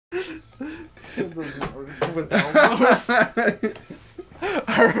With elbows.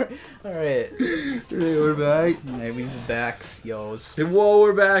 Alright. Hey, we're back. Maybe's back, yos. Whoa,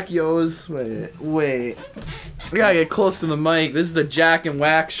 we're back, yos. Wait. We gotta get close to the mic. This is the Jack and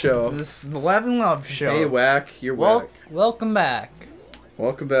Whack show. This is the Lev and Love show. Hey, Whack. You're Whack. Welcome back.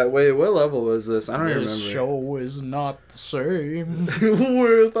 Welcome back. Wait, what level was this? I don't even remember. This show is not the same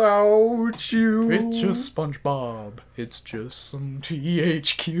without you. It's just SpongeBob. It's just some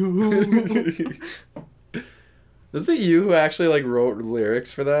THQ. Is it you who actually like wrote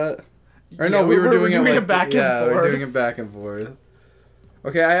lyrics for that? Or Yeah, no, we were doing it back and forth. we were doing it back and forth.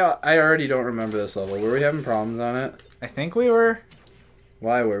 Okay, I already don't remember this level. Were we having problems on it? I think we were.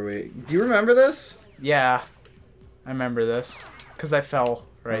 Why were we? Do you remember this? Yeah, I remember this. Because I fell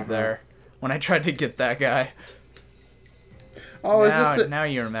right there when I tried to get that guy. Oh, now, is this now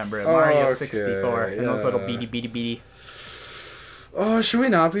you remember it. Mario okay, 64 and those little beady. Oh, should we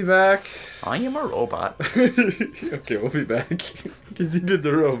not be back? I am a robot. Okay, we'll be back. Because you did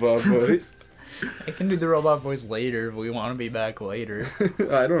the robot voice. I can do the robot voice later if we want to be back later.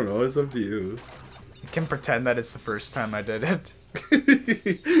 I don't know, it's up to you. I can pretend that it's the first time I did it.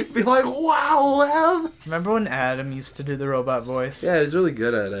 Be like, wow, Lev! Remember when Adam used to do the robot voice? Yeah, he's really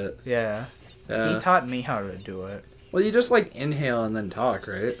good at it. Yeah. He taught me how to do it. Well, you just like inhale and then talk,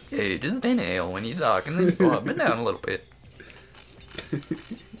 right? Yeah, you just inhale when you talk and then you go up and down a little bit.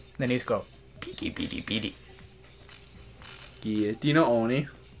 Then you just go, Beady. Yeah. Do you know Oni?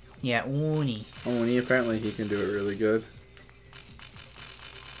 yeah, Uni. Oni, apparently he can do it really good.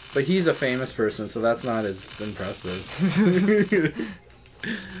 But he's a famous person, so that's not as impressive.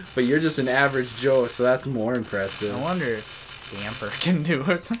 But you're just an average Joe, so that's more impressive. I wonder if Stamper can do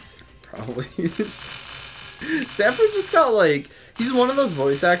it. Probably. Stamper's just got like, he's one of those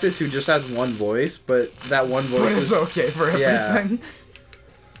voice actors who just has one voice, but that one voice But it's is okay for everything. Yeah.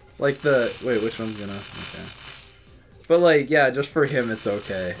 Like the, wait, which one's gonna, okay. But like, yeah, just for him it's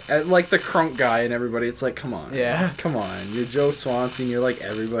okay. And like the crunk guy and everybody, it's like, come on. Yeah. Come on. You're Joe Swanson, you're like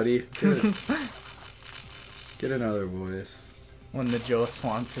everybody. Get another voice. When the Joe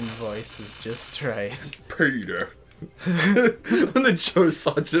Swanson voice is just right. Peter. When the Joe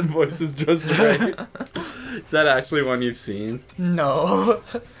Swanson voice is just right. Is that actually one you've seen? No.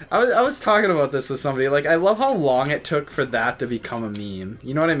 I was talking about this with somebody. Like, I love how long it took for that to become a meme.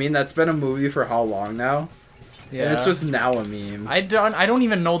 You know what I mean? That's been a movie for how long now? Yeah. And it's just now a meme. I don't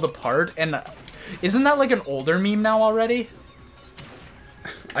even know the part, and isn't that like an older meme now already?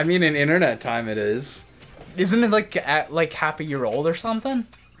 I mean, in internet time it is. Isn't it like half a year old or something?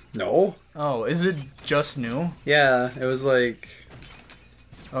 No. Oh, is it just new? Yeah, it was like...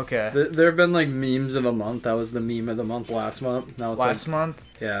 Okay. There have been like memes of the month. That was the meme of the month last month. Now it's Last like, month?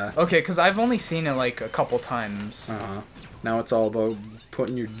 Yeah. Okay, because I've only seen it like a couple times. Uh-huh. Now it's all about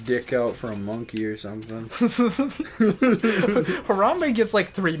putting your dick out for a monkey or something. Harambe gets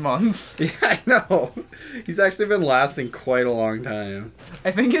like 3 months. Yeah, I know. He's actually been lasting quite a long time.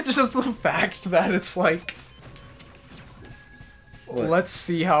 I think it's just the fact that it's like... What? Let's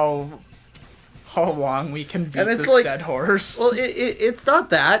see how long we can beat And it's this like- dead horse. Well, it's not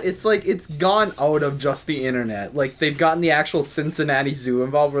that. It's like, it's gone out of just the internet. Like, they've gotten the actual Cincinnati Zoo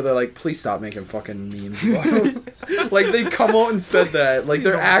involved where they're like, please stop making fucking memes about him. Like, they come out and said that. Like,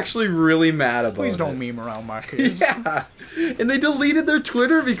 they're actually really mad about it. Please don't meme around my kids. Yeah. And they deleted their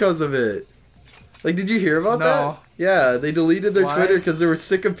Twitter because of it. Like, did you hear about No. that? Yeah, they deleted their Why? Twitter because they were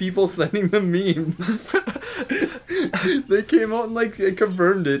sick of people sending them memes. They came out and, like, they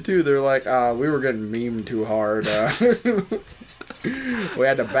confirmed it, too. They're like, we were getting memed too hard. We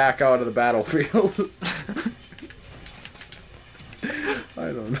had to back out of the battlefield.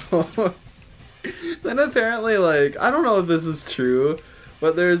 I don't know. Then apparently, like, I don't know if this is true,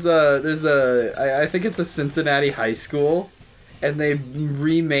 but I think it's a Cincinnati high school. And they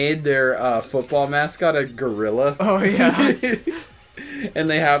remade their football mascot a gorilla. Oh, yeah. And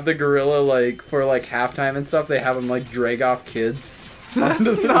they have the gorilla, like, for, like, halftime and stuff, they have him, like, drag off kids.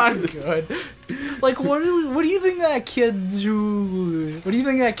 That's not good. Like, what do you think that kid's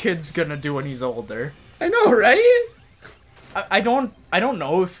gonna do when he's older? I know, right? I don't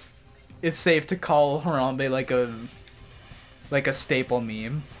know if it's safe to call Harambe like a staple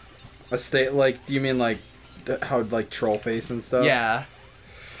meme. Like, do you mean, like, how, like, troll face and stuff? Yeah.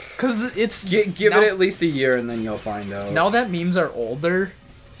 Cause it's Give it at least a year and then you'll find out. now that memes are older.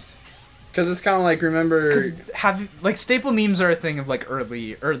 Because it's kind of like, remember... Like, staple memes are a thing of, like,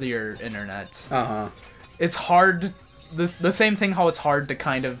 earlier internet. Uh-huh. It's hard... The same thing how it's hard to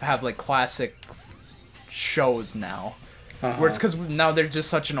kind of have, like, classic shows now. Uh-huh. Where it's because now they're just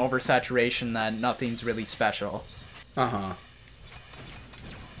such an oversaturation that nothing's really special. Uh-huh.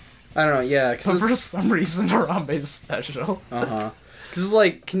 I don't know, yeah. But for some reason, Harambe's special. Uh-huh. Because,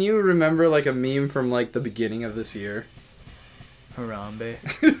 like, can you remember, like, a meme from, like, the beginning of this year? Harambe.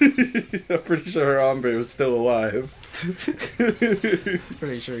 I'm pretty sure Harambe was still alive.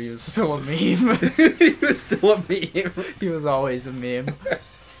 Pretty sure he was still a meme. He was still a meme. He was always a meme.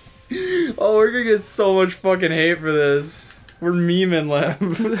 Oh, we're gonna get so much fucking hate for this. We're memeing Lev.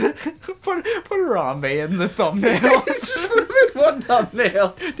 put Harambe in the thumbnail. Just put him in one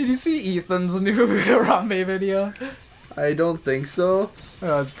thumbnail. Did you see Ethan's new Harambe video? I don't think so.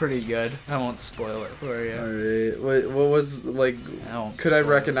 Oh, it's pretty good. I won't spoil it for you. Alright. What was, like, could I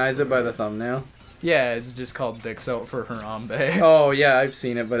recognize it by the thumbnail? Yeah, it's just called Dicks Out for Harambe. Oh, yeah, I've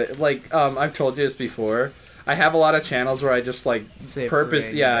seen it, but, I've told you this before. I have a lot of channels where I just, like,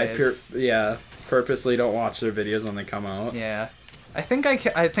 purposely don't watch their videos when they come out. Yeah. I think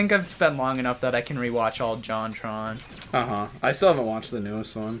I've spent long enough that I can rewatch all JonTron. Uh-huh. I still haven't watched the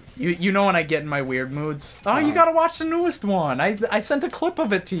newest one. You know when I get in my weird moods? Oh, you gotta watch the newest one. I sent a clip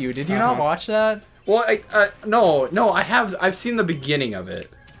of it to you. Did you not watch that? Well, no, I've seen the beginning of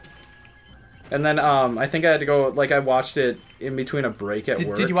it. And then, I think I had to go, like, I watched it in between a break at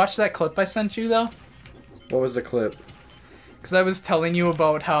work. Did you watch that clip I sent you, though? What was the clip? Because I was telling you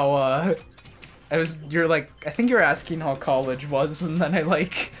about how, you're like, I think you're asking how college was, and then I,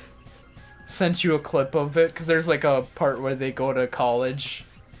 like, sent you a clip of it, because there's, like, a part where they go to college.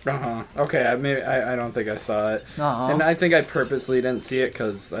 Uh-huh. Okay, I don't think I saw it. And I think I purposely didn't see it,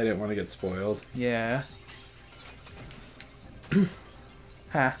 because I didn't want to get spoiled. Yeah.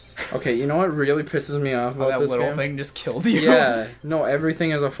 Huh. Okay, you know what really pisses me off about this game? That little thing just killed you. Yeah, no,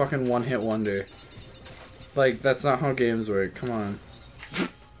 everything is a fucking one-hit wonder. Like, that's not how games work, come on.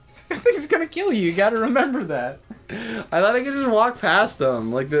 That thing's gonna kill you, you gotta remember that. I thought I could just walk past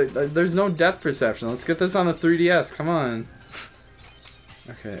them. Like, there's no depth perception. Let's get this on the 3DS, come on.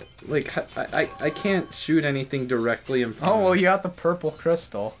 Okay, like, I can't shoot anything directly in front. Oh, well, you got the purple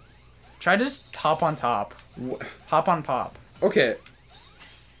crystal. Try to just hop on top. Hop on pop. Okay.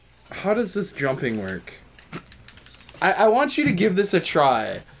 How does this jumping work? I want you to give this a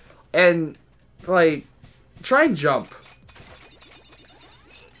try. And, like, try and jump.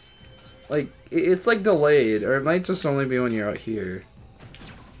 Like, it's like delayed, or it might just only be when you're out here.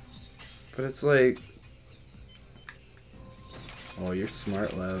 But it's like... Oh, you're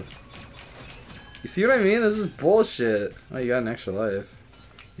smart, Lev. You see what I mean? This is bullshit. Oh, you got an extra life.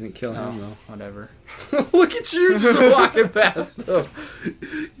 You didn't kill him, though. Whatever. Look at you just walking past them.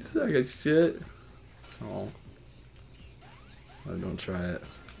 You suck at shit. Oh. Oh, don't try it.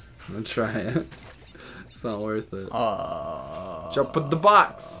 Don't try it. It's not worth it. Jump in the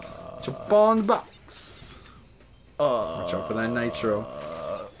box. Jump on the box. Watch out for that nitro.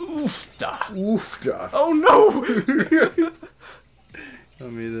 Oofda. Oofda. Oh no!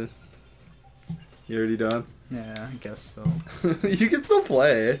 Want me to... You already done? Yeah, I guess so. You can still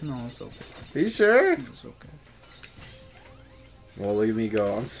play. No, it's okay. Are you sure? It's okay. Well, look at me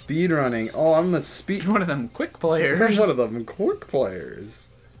go. I'm speed running. Oh, I'm a speed... You're one of them quick players. I'm one of them quick players.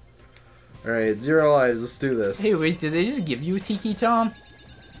 Alright, 0 lives. Let's do this. Hey, wait, did they just give you a Tiki Tom?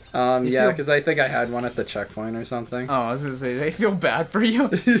 Yeah, because I think I had one at the checkpoint or something. Oh, I was gonna say, they feel bad for you.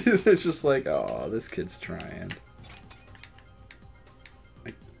 It's just like, oh, this kid's trying.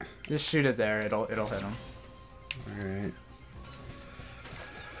 Just shoot it there, it'll hit him. Alright.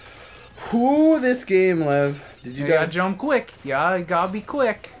 Whoo, this game, Lev. Did you gotta jump quick. Yeah, you gotta be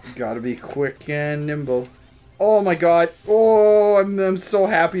quick. Gotta be quick and nimble. Oh my god. Oh, I'm so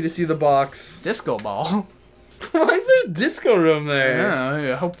happy to see the box. Disco ball. Why is there a disco room there?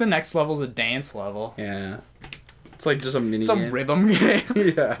 I hope the next level's a dance level. Yeah. It's like just a mini Some game. rhythm game.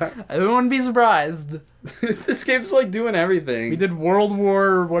 Yeah. I wouldn't be surprised. This game's like doing everything. We did World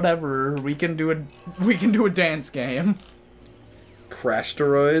War whatever. We can do a dance game. Crash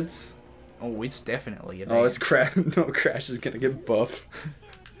steroids? Oh, it's definitely a dance. Oh, it's Crash. No, Crash is gonna get buff.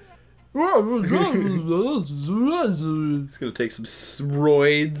 It's gonna take some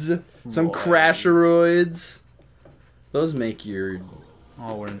roids. Some crasheroids. Those make your...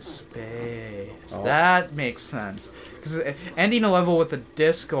 Oh, we're in space. Oh. That makes sense. Because ending a level with a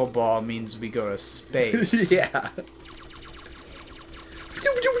disco ball means we go to space. Yeah.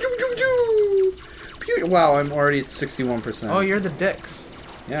 Wow, I'm already at 61%. Oh, you're the dicks.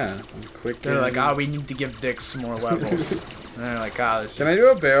 Yeah, I'm quick. They're like, we need to give dicks some more levels. And they're like, this Can I do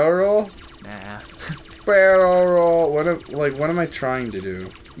a barrel roll? Nah. Barrel roll. What am I trying to do?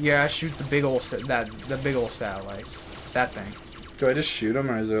 Yeah, shoot the big old satellites. That thing. Do I just shoot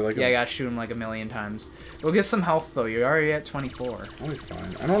them, or is there like Yeah, I gotta shoot them like a million times. We'll get some health, though. You're already at 24. I'll be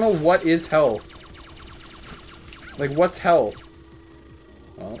fine. I don't know what is health. Like, what's health?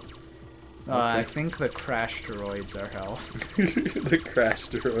 Well, I think the crash droids are health. The crash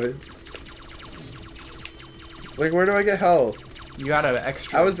droids. Like, where do I get health? You got an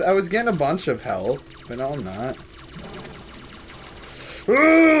extra. I was getting a bunch of health, but no, I'm not.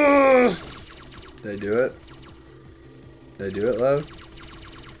 Did I do it? Did I do it, Lev?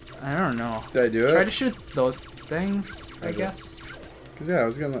 I don't know. Did I do it? Try to shoot those things, I guess. Cause yeah, I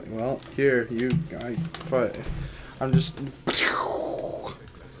was gonna. Well, here I'm just.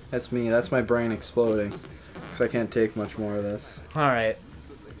 That's me. That's my brain exploding. Cause I can't take much more of this. All right.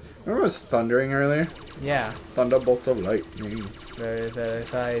 Remember it was thundering earlier? Yeah. Thunderbolts of lightning. Very, very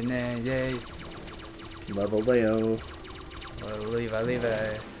fine. Yay. Level Leo. I leave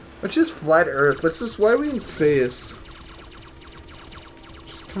it. It's just flat Earth. Let's just. Why are we in space?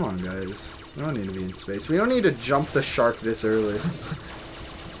 Just come on, guys. We don't need to be in space. We don't need to jump the shark this early.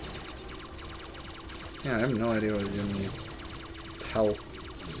 Yeah, I have no idea what he's gonna need. Hell.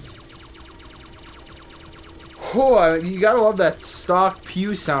 Oh, you gotta love that stock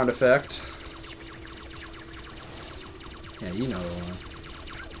pew sound effect. Yeah, you know the one.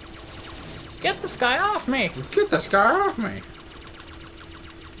 Get this guy off me! Get this guy off me!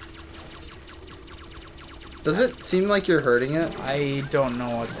 Does it seem like you're hurting it? I don't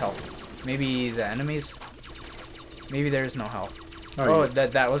know what's health. Maybe the enemies? Maybe there's no health. Oh, yeah.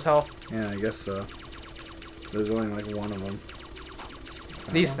 that was health? Yeah, I guess so. There's only like one of them.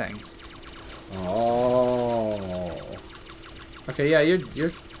 These things. Oh. Okay, yeah,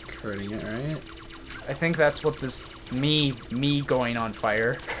 you're hurting it, right? I think that's what this me going on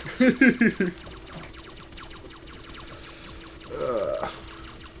fire.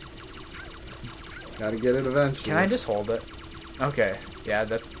 Gotta get it eventually. Can I just hold it? Okay. Yeah,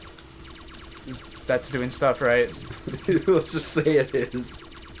 that's doing stuff, right? Let's just say it is.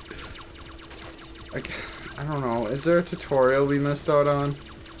 Like, I don't know. Is there a tutorial we missed out on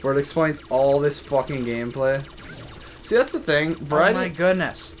where it explains all this fucking gameplay? See, that's the thing. Oh my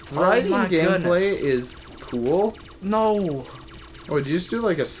goodness. Writing gameplay is cool. No. Oh, did you just do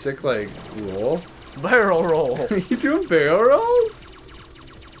like a sick like roll? Barrel roll. Are you doing barrel rolls?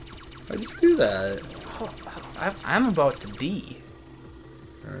 How'd you do that? I'm about to D.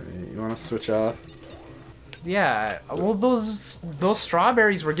 Alright, you wanna switch off? Yeah, well those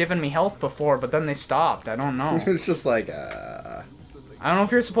strawberries were giving me health before, but then they stopped. I don't know. It's just like, I don't know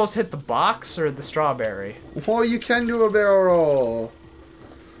if you're supposed to hit the box or the strawberry. Oh, you can do a barrel roll.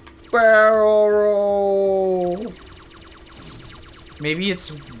 Barrel roll. Maybe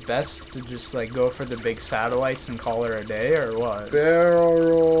it's best to just like go for the big satellites and call it a day, or what? Barrel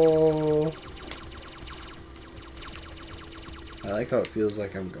roll. I like how it feels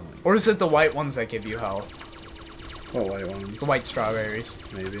like I'm going. Or is it the white ones that give you health? What white ones? The white strawberries.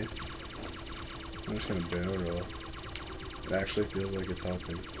 Maybe. I'm just gonna barrel roll. It actually feels like it's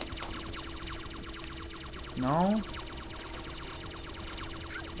helping. No?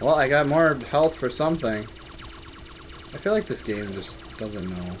 Well, I got more health for something. I feel like this game just doesn't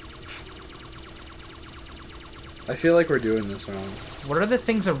know. I feel like we're doing this wrong. What are the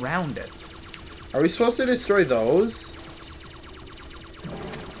things around it? Are we supposed to destroy those?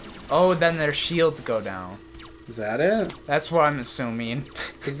 Oh, then their shields go down. Is that it? That's what I'm assuming.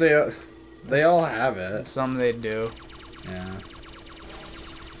 Because they all have it. Some they do. Yeah.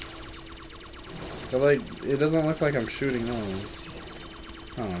 But like, it doesn't look like I'm shooting those.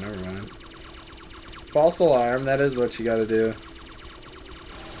 Oh, never mind. False alarm, that is what you gotta do.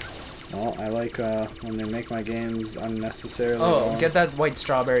 Well, I like when they make my games unnecessarily long. Get that white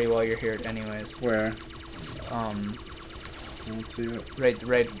strawberry while you're here anyways. Where? Let's see what...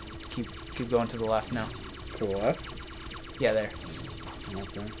 Right, keep going to the left now. To the left? Yeah, there.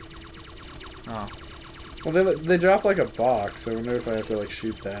 Okay. Oh. Well, they drop like a box, so I wonder if I have to like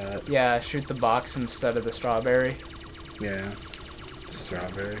shoot that. Yeah, shoot the box instead of the strawberry. Yeah.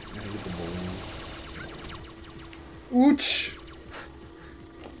 Strawberry. I think it's a balloon. Ooch!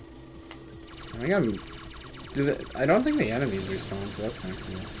 I think I don't think the enemies respawn, so that's kind of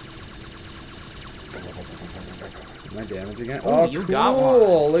cool. Am I damage again? Oh, you cool! got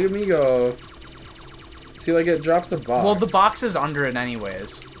one. Look at me go. See, like it drops a box. Well, the box is under it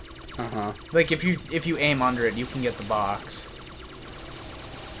anyways. Uh-huh. Like if you aim under it, you can get the box.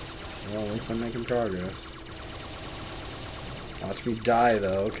 Well, at least I'm making progress. Watch me die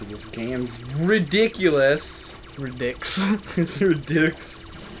though, because this game's ridiculous. Ridics. It's ridiculous.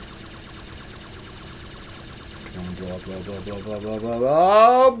 Come on, blah blah blah blah blah blah blah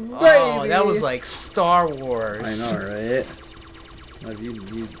blah. Oh, baby! Oh, that was like Star Wars. I know, right? Like,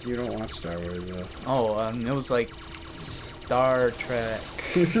 you don't watch Star Wars though. Oh, it was like Star Trek.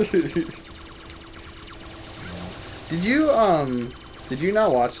 Did you Did you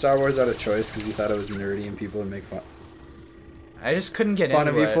not watch Star Wars out of choice because you thought it was nerdy and people would make fun? I just couldn't get Fun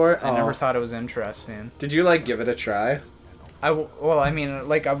into of you it. for it? I never Oh. thought it was interesting. Did you like give it a try? Well, I mean,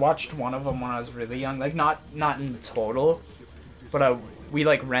 like I watched one of them when I was really young, like not in total, but we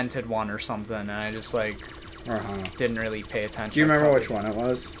like rented one or something, and I just like didn't really pay attention. Do you remember which one it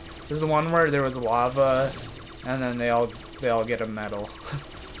was? There's the one where there was lava, and then they all get a medal.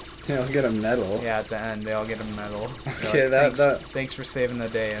 They all get a medal. Yeah, at the end they all get a medal. Okay, like, that. Thanks for saving the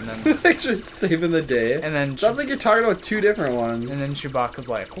day, and then Thanks for saving the day. and then Sounds like you're talking about two different ones. and then Chewbacca's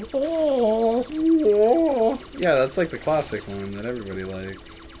like, Oh, oh. Yeah, that's like the classic one that everybody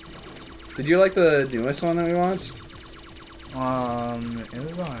likes. Did you like the newest one that we watched? it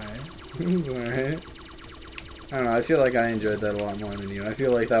was alright. It's alright. I don't know, I feel like I enjoyed that a lot more than you. I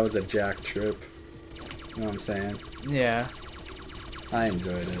feel like that was a Jack trip. You know what I'm saying? Yeah. I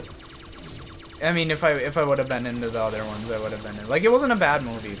enjoyed it. I mean, if I would have been into the other ones, I would have been in. Like, it wasn't a bad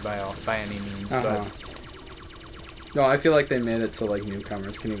movie by any means, but No, I feel like they made it so like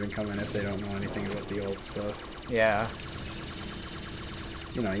newcomers can even come in if they don't know anything about the old stuff. yeah.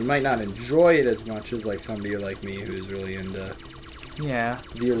 You know, you might not enjoy it as much as like somebody like me who's really into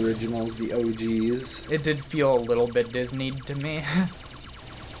the originals, the OGs. It did feel a little bit Disney to me.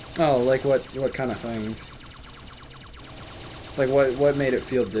 Oh, like what kind of things? Like what made it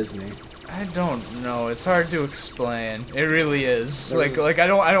feel Disney? I don't know. It's hard to explain. It really is. There's- Like I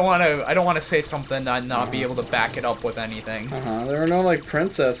don't want to say something and not be able to back it up with anything. There were no like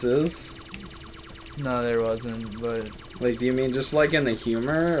princesses. No, there wasn't. But Like, do you mean just like in the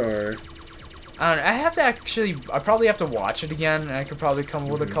humor or? I don't know. I probably have to watch it again, and I could probably come up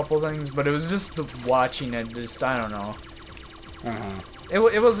with a couple things. But it was just watching it. Just I don't know.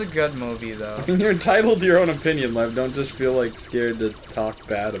 It was a good movie though. I mean, you're entitled to your own opinion, Lev. Don't just feel like scared to talk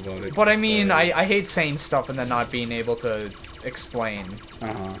bad about it. But I mean, I hate saying stuff and then not being able to explain.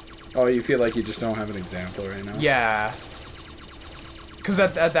 Oh, you feel like you just don't have an example right now? Yeah. Because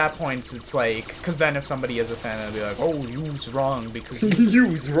at that point, it's like... Because then if somebody is a fan, they'll be like, oh, you's wrong because...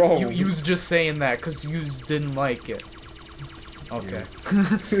 You's wrong. You's just saying that because you's didn't like it. Okay.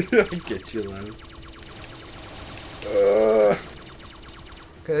 Yeah. I get you, Lev.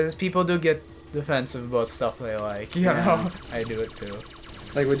 Because people do get defensive about stuff they like. You know? I do it too.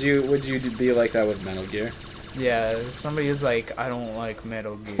 Like, would you be like that with Metal Gear? Yeah, if somebody is like, I don't like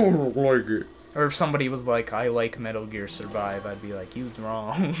Metal I Gear. don't like it. Or if somebody was like, I like Metal Gear Survive, I'd be like, you's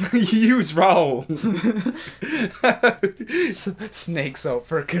wrong. You's wrong. Snake's out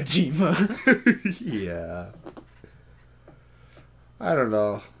for Kojima. Yeah. I don't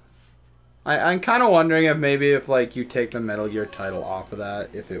know. I'm kind of wondering if maybe if like you take the Metal Gear title off of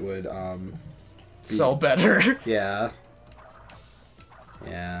that, if it would Sell better. Yeah.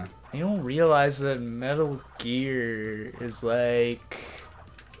 Yeah. You don't realize that Metal Gear is like...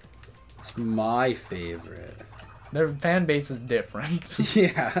 It's my favorite. Their fan base is different.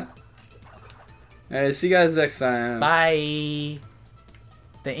 Yeah. Alright, see you guys next time. Bye.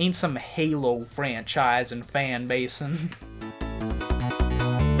 There ain't some Halo franchise and fan basing.